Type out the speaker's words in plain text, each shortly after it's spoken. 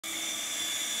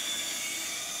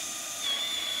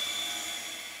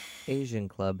Asian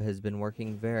Club has been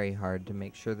working very hard to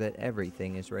make sure that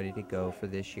everything is ready to go for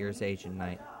this year's Asian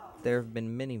Night. There have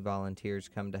been many volunteers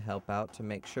come to help out to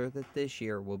make sure that this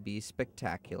year will be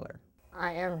spectacular.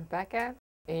 I am Rebecca,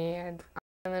 and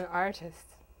I'm an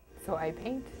artist, so I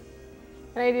paint,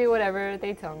 and I do whatever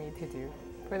they tell me to do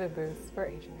for the booths for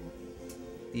Asian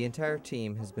Night. The entire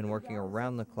team has been working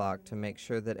around the clock to make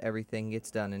sure that everything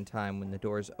gets done in time when the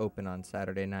doors open on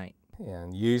Saturday night.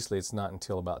 And usually it's not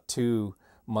until about 2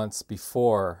 months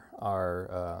before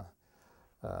our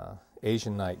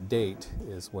Asian Night date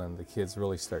is when the kids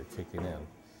really start kicking in.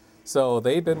 So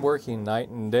they've been working night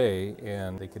and day,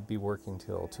 and they could be working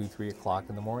till 2, 3 o'clock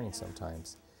in the morning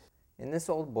sometimes. In this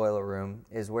old boiler room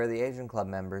is where the Asian Club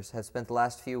members have spent the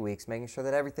last few weeks making sure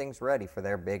that everything's ready for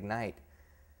their big night.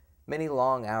 Many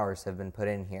long hours have been put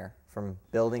in here, from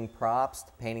building props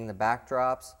to painting the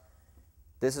backdrops.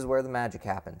 This is where the magic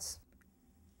happens.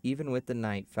 Even with the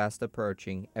night fast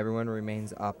approaching, everyone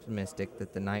remains optimistic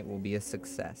that the night will be a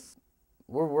success.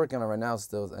 We're working on it right now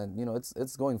still, and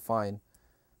it's going fine.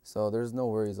 So there's no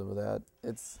worries over that.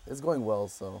 It's going well,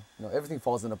 so everything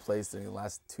falls into place during the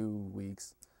last 2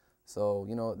 weeks. So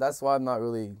that's why I'm not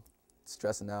really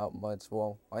stressing out much.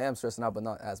 Well, I am stressing out, but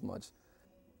not as much.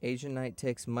 Asian Night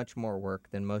takes much more work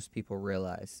than most people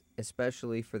realize,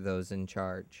 especially for those in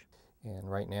charge.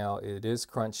 And right now it is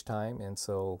crunch time, and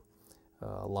so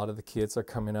a lot of the kids are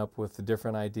coming up with the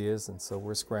different ideas, and so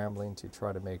we're scrambling to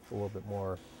try to make a little bit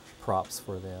more props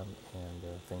for them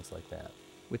and things like that.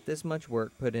 With this much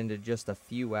work put into just a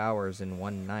few hours in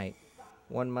one night,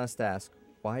 one must ask,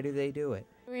 why do they do it?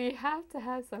 We have to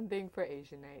have something for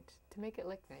Asian Night to make it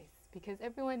look nice, because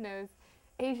everyone knows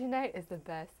Asian Night is the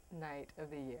best night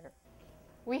of the year.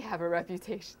 We have a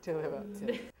reputation to live up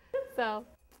to, so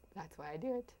that's why I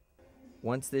do it.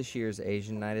 Once this year's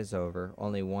Asian Night is over,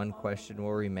 only one question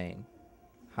will remain.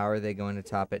 How are they going to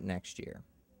top it next year?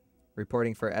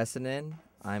 Reporting for SNN,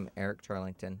 I'm Aric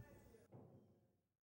Turlington.